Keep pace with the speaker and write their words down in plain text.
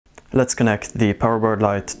Let's connect the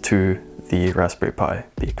powerboard-lite to the Raspberry Pi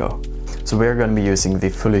Pico. So we're going to be using the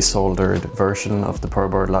fully soldered version of the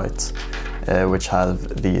powerboard-lite, which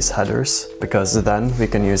have these headers, because then we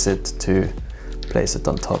can use it to place it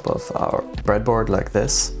on top of our breadboard like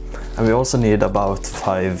this. And we also need about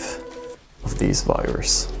 5 of these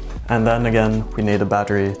wires. And then again, we need a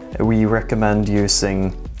battery. We recommend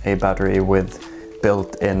using a battery with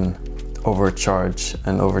built-in overcharge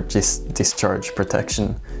and discharge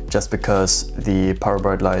protection, just because the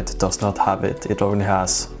powerboard-lite does not have it. It only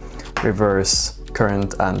has reverse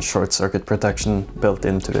current and short circuit protection built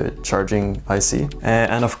into the charging IC.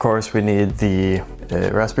 And of course we need the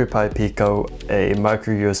Raspberry Pi Pico, a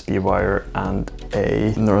micro USB wire and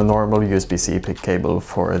a normal USB-C cable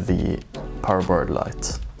for the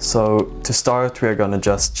powerboard-lite. So to start, we're gonna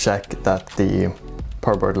just check that the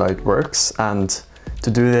powerboard-lite works, and to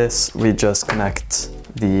do this we just connect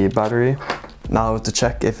the battery. Now to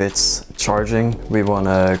check if it's charging, we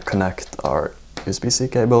wanna connect our USB-C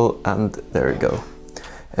cable, and there we go.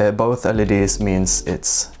 Both LEDs means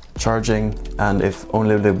it's charging, and if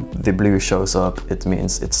only the blue shows up, it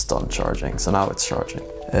means it's done charging. So now it's charging.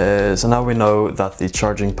 So now we know that the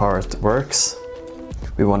charging part works.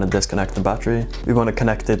 We want to disconnect the battery. We want to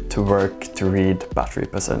connect it to work to read battery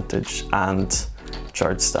percentage and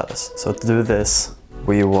charge status. So to do this,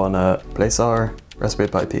 we want to place our Raspberry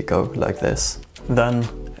Pi Pico like this. Then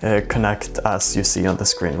connect as you see on the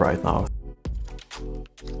screen right now.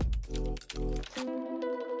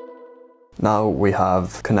 Now we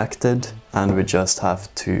have connected, and we just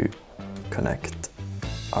have to connect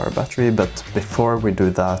our battery. But before we do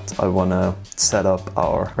that, I want to set up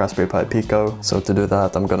our Raspberry Pi Pico. So to do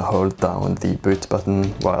that, I'm going to hold down the boot button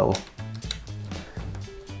while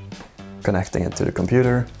connecting it to the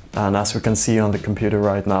computer. And as we can see on the computer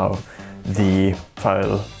right now, the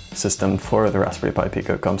file system for the Raspberry Pi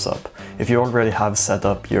Pico comes up. If you already have set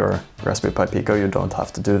up your Raspberry Pi Pico, you don't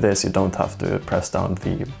have to do this. You don't have to press down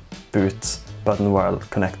the boot button while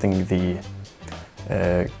connecting the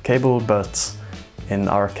cable, but in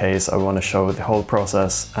our case I want to show the whole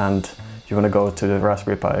process, and you want to go to the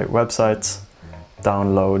Raspberry Pi website,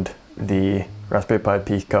 download the Raspberry Pi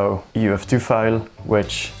Pico UF2 file,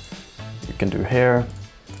 which you can do here,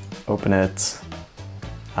 open it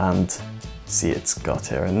and see it's got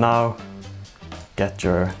here. And now get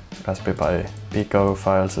your Raspberry Pi Pico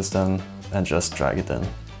file system and just drag it in.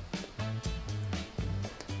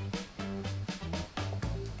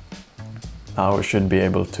 Now we should be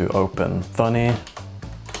able to open Thunny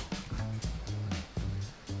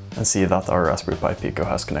and see that our Raspberry Pi Pico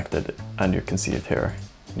has connected, and you can see it here.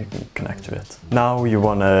 You can connect to it. Now you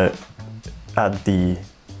want to add the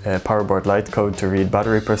powerboard-lite code to read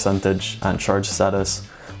battery percentage and charge status,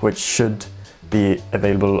 which should be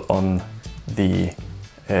available on the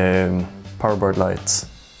powerboard-lite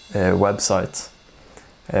website.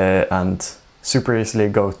 And super easily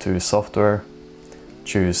go to software,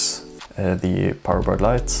 choose the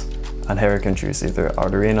powerboard-lite, and here you can choose either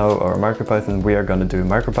Arduino or MicroPython. We are going to do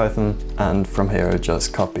MicroPython, and from here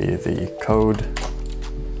just copy the code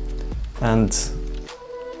and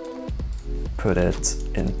put it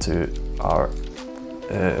into our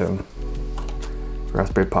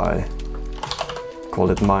Raspberry Pi,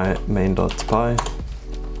 call it my main.py,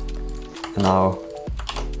 and now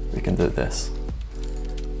we can do this.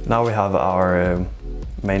 Now we have our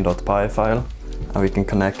main.py file, and we can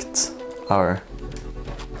connect our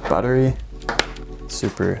battery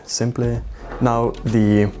super simply. Now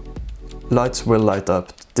the lights will light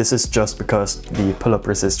up. This is just because the pull-up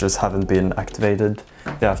resistors haven't been activated.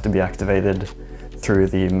 They have to be activated through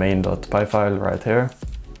the main.py file right here.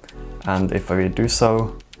 And if we do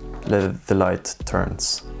so, the light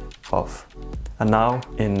turns off. And now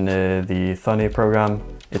in the Thunny program,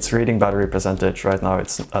 it's reading battery percentage. Right now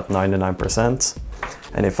it's at 99%.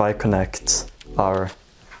 And if I connect our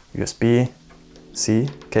USB-C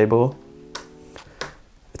cable,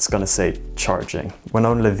 it's gonna say charging. When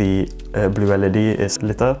only the blue LED is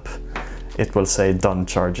lit up, it will say done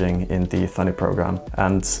charging in the Thunny program.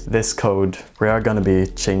 And this code we are gonna be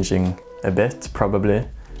changing a bit, probably.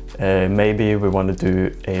 Maybe we want to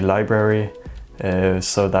do a library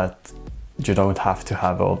so that you don't have to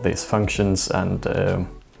have all these functions and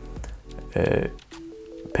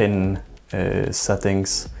pin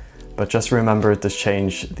settings. But just remember to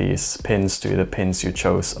change these pins to the pins you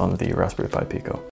chose on the Raspberry Pi Pico.